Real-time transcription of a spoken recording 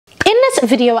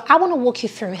video, I want to walk you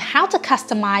through how to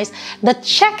customize the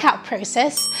checkout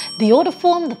process, the order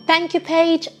form, the thank you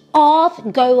page of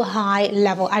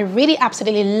GoHighLevel. I really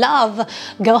absolutely love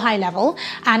GoHighLevel,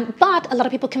 but a lot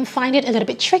of people can find it a little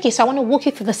bit tricky. So I want to walk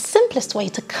you through the simplest way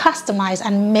to customize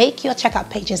and make your checkout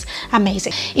pages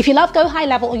amazing. If you love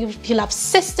GoHighLevel or if you love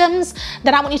systems,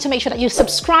 then I want you to make sure that you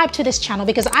subscribe to this channel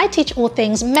because I teach all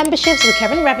things memberships,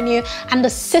 recurring revenue, and the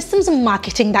systems and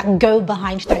marketing that go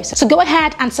behind those. So go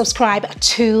ahead and subscribe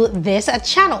to this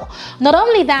channel. Not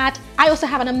only that, I also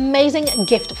have an amazing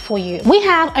gift for you. We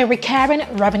have a recurring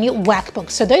revenue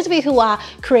workbook. So those of you who are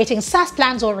creating SaaS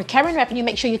plans or recurring revenue,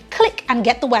 make sure you click and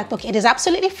get the workbook. It is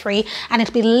absolutely free and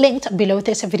it'll be linked below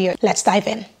this video. Let's dive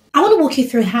in. I want to walk you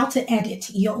through how to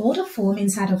edit your order form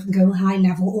inside of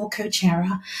GoHighLevel or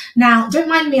Coachera. Now, don't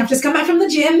mind me, I've just come back from the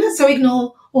gym, so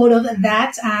ignore all of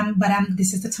that, but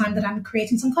this is the time that I'm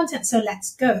creating some content, so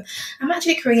let's go. I'm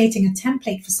actually creating a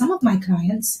template for some of my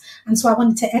clients, and so I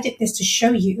wanted to edit this to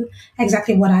show you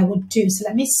exactly what I would do. So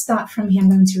let me start from here. I'm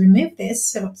going to remove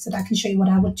this so that I can show you what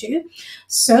I would do.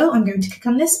 So I'm going to click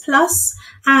on this plus,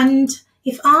 and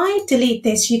if I delete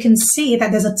this, you can see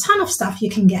that there's a ton of stuff you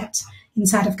can get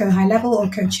inside of GoHighLevel or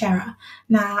Coachera.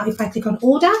 Now, if I click on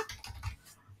order,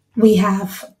 we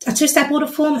have a two-step order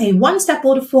form, a one-step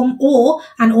order form, or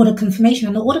an order confirmation.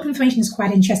 And the order confirmation is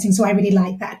quite interesting, so I really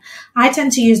like that. I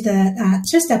tend to use the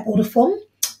two-step order form.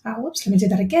 Whoops, let me do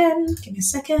that again. Give me a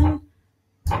second.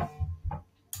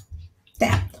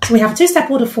 There. So we have a two-step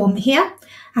order form here.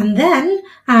 And then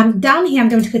down here, I'm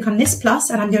going to click on this plus,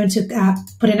 and I'm going to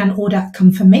put in an order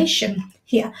confirmation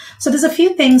here. So there's a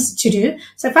few things to do.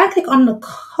 So if I click on the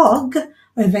cog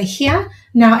over here,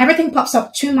 now everything pops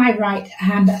up to my right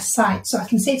hand side. So I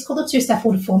can see it's called a two-step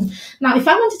order form. Now, if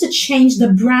I wanted to change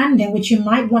the branding, which you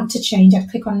might want to change, I'd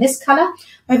click on this color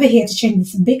over here to change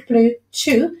this big blue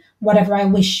to whatever I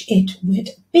wish it would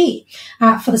be.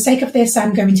 For the sake of this,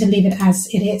 I'm going to leave it as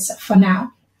it is for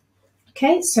now.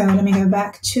 Okay, so let me go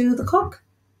back to the cog.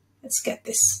 Let's get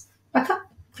this back up.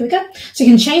 Here we go. So you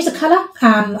can change the color,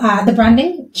 the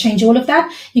branding, change all of that.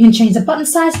 You can change the button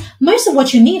size. Most of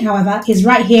what you need, however, is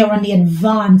right here on the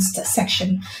advanced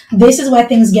section. This is where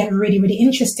things get really, really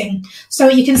interesting. So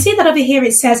you can see that over here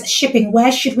it says shipping.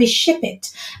 Where should we ship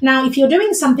it? Now, if you're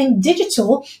doing something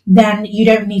digital, then you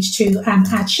don't need to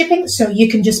add shipping. So you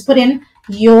can just put in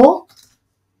your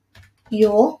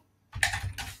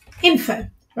info,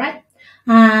 right?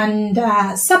 And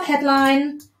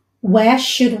subheadline, where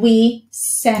should we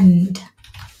send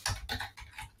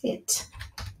it?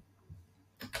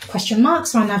 Question mark.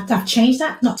 So I've changed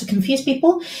that, not to confuse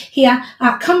people. Here,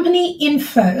 company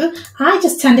info, I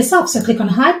just turn this off. So click on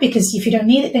hide, because if you don't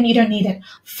need it, then you don't need it.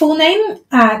 Full name,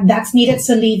 that's needed,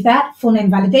 so leave that. Full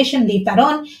name validation, leave that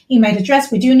on. Email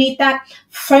address, we do need that.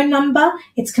 Phone number,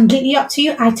 it's completely up to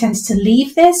you. I tend to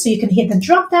leave this, so you can hit the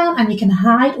drop down and you can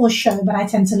hide or show, but I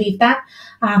tend to leave that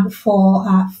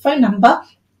for phone number.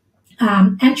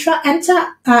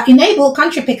 Enable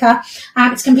country picker.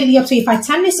 It's completely up to you. If I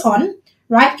turn this on,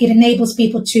 right, it enables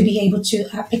people to be able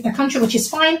to pick their country, which is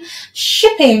fine.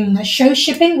 Shipping, show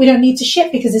shipping. We don't need to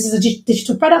ship because this is a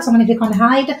digital product. So I'm going to click on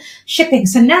hide shipping.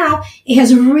 So now it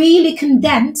has really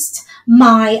condensed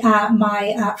my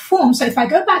form. So if I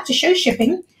go back to show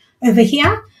shipping over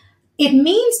here, it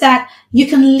means that you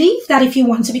can leave that if you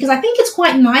want to, because I think it's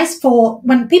quite nice for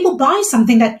when people buy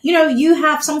something that, you know, you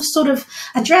have some sort of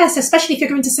address, especially if you're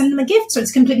going to send them a gift. So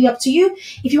it's completely up to you.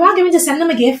 If you are going to send them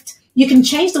a gift, you can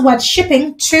change the word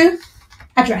shipping to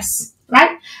address,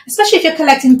 right? Especially if you're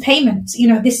collecting payment. You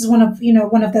know, this is one of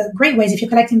the great ways. If you're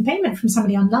collecting payment from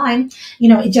somebody online, you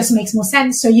know, it just makes more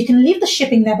sense. So you can leave the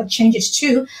shipping there, but change it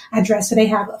to address. So they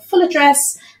have a full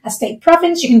address, a state,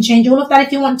 province. You can change all of that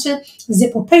if you want to.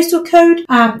 Zip or postal code.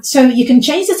 So you can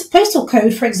change this postal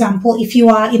code, for example, if you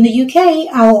are in the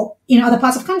UK or other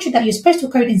parts of the country that use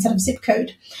postal code instead of zip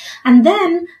code. And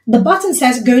then the button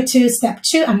says go to step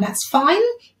 2, and that's fine.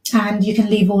 And you can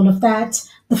leave all of that.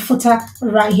 The footer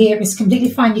right here is completely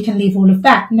fine. You can leave all of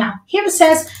that. Now, here it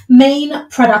says main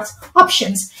product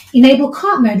options. Enable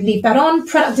cart mode, leave that on.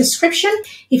 Product description.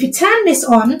 If you turn this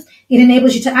on, it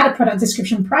enables you to add a product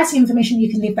description. Pricing information, you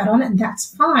can leave that on, and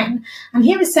that's fine. And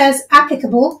here it says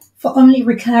applicable for only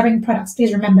recurring products.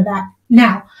 Please remember that.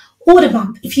 Now, order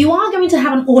bump. If you are going to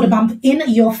have an order bump in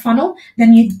your funnel,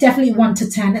 then you definitely want to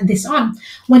turn this on.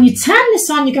 When you turn this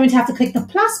on, you're going to have to click the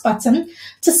plus button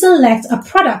to select a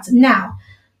product. Now,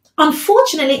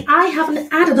 unfortunately, I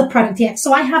haven't added a product yet,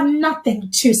 so I have nothing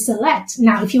to select.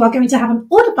 Now, if you are going to have an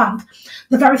order bump,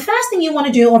 the very first thing you want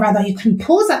to do, or rather you can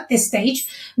pause at this stage,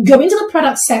 go into the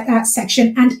product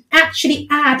section and actually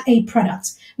add a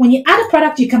product. When you add a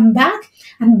product, you come back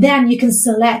and then you can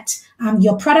select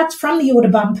your product from the order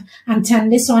bump and turn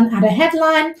this on, add a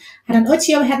headline, add an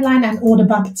OTO headline and order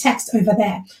bump text over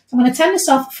there. So I'm going to turn this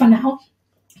off for now.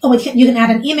 Oh, you can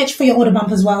add an image for your order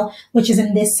bump as well, which is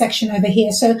in this section over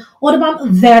here. So order bump,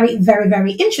 very, very,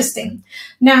 very interesting.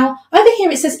 Now, over here,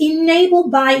 it says enable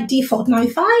by default. Now,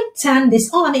 if I turn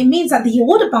this on, it means that the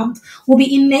order bump will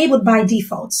be enabled by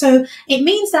default. So it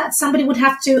means that somebody would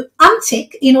have to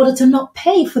untick in order to not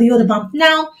pay for the order bump.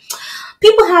 Now,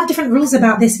 people have different rules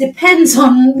about this. It depends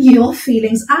on your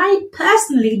feelings. I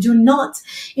personally do not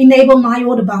enable my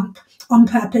order bump on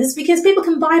purpose because people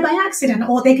can buy by accident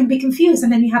or they can be confused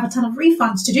and then you have a ton of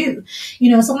refunds to do,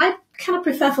 so I kind of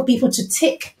prefer for people to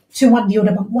tick to want the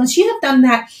order bump. Once you have done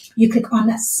that, you click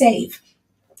on save.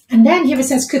 And then here it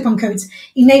says coupon codes.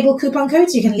 Enable coupon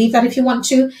codes. You can leave that if you want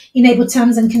to. Enable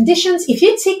terms and conditions. If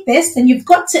you tick this, then you've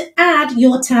got to add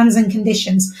your terms and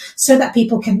conditions so that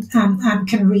people can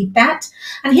read that.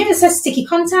 And here it says sticky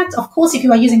contact. Of course, if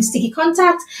you are using sticky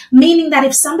contact, meaning that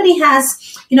if somebody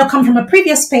has, come from a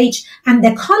previous page and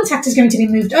their contact is going to be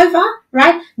moved over,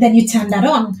 right? Then you turn that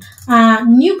on.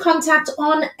 New contact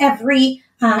on every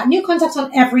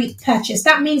purchase.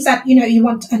 That means that, you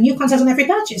want a new contact on every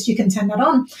purchase. You can turn that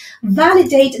on.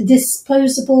 Validate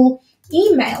disposable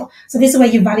email. So this is where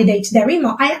you validate their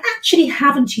email. I actually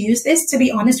haven't used this, to be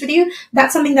honest with you.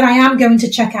 That's something that I am going to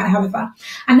check out, however.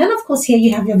 And then, of course, here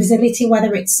you have your visibility,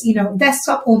 whether it's,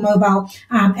 desktop or mobile,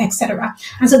 etc.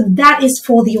 And so that is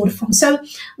for the order form. So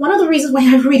one of the reasons why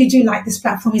I really do like this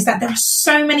platform is that there are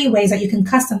so many ways that you can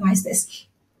customize this.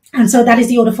 And so that is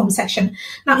the order form section.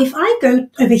 Now, if I go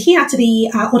over here to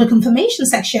the order confirmation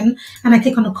section and I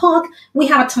click on a cog, we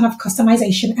have a ton of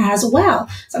customization as well.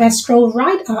 So I scroll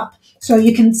right up. So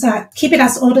you can keep it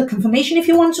as order confirmation if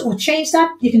you want to, or change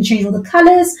that. You can change all the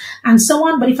colors and so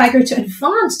on. But if I go to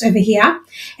advanced over here,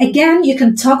 again, you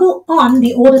can toggle on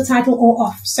the order title or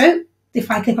off. So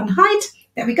if I click on hide,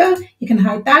 there we go. You can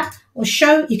hide that or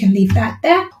show. You can leave that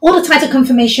there. Order title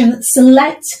confirmation,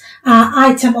 select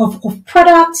item of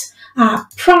product,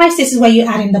 price. This is where you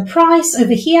add in the price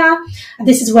over here.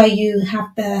 This is where you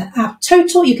have the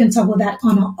total. You can toggle that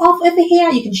on or off over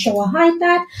here. You can show or hide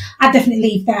that. I definitely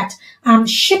leave that.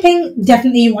 Shipping,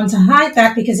 definitely you want to hide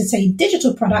that because it's a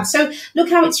digital product. So look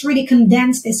how it's really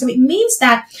condensed this. So it means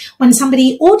that when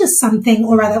somebody orders something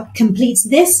or rather completes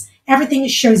this, everything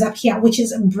shows up here, which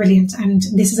is brilliant. And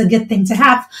this is a good thing to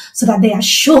have so that they are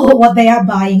sure what they are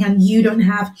buying and you don't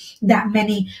have that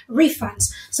many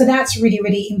refunds. So that's really,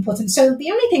 really important. So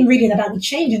the only thing really that I would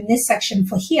change in this section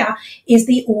for here is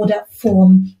the order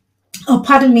form. Oh,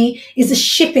 pardon me, is the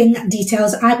shipping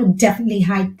details. I would definitely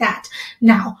hide that.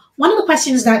 Now, one of the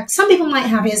questions that some people might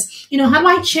have is, how do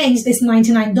I change this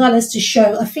 $99 to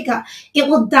show a figure? It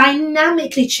will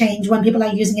dynamically change when people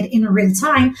are using it in real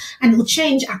time, and it will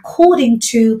change according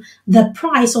to the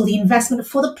price or the investment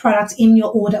for the product in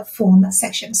your order form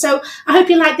section. So I hope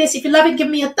you like this. If you love it, give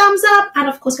me a thumbs up, and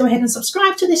of course, go ahead and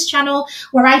subscribe to this channel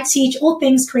where I teach all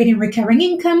things creating recurring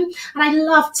income. And I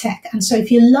love tech. And so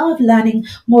if you love learning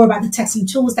more about the techs and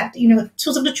tools that,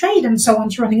 tools of the trade and so on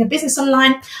to running a business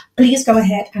online, please go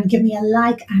ahead and give me a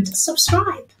like and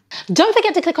subscribe. Don't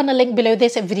forget to click on the link below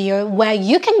this video where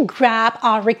you can grab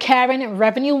our recurring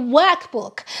revenue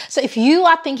workbook. So if you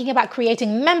are thinking about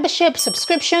creating membership,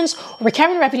 subscriptions, or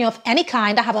recurring revenue of any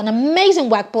kind, I have an amazing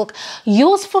workbook,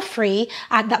 yours for free,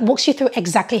 that walks you through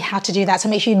exactly how to do that. So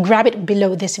make sure you grab it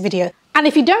below this video. And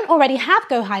if you don't already have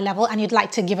GoHighLevel and you'd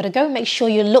like to give it a go, make sure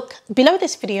you look below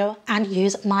this video and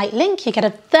use my link. You get a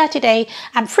 30-day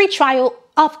free trial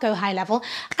of GoHighLevel.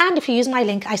 And if you use my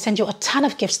link, I send you a ton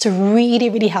of gifts to really,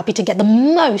 really help you to get the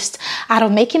most out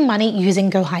of making money using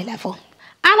GoHighLevel.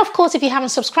 And of course, if you haven't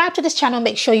subscribed to this channel,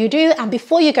 make sure you do. And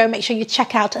before you go, make sure you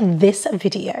check out this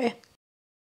video.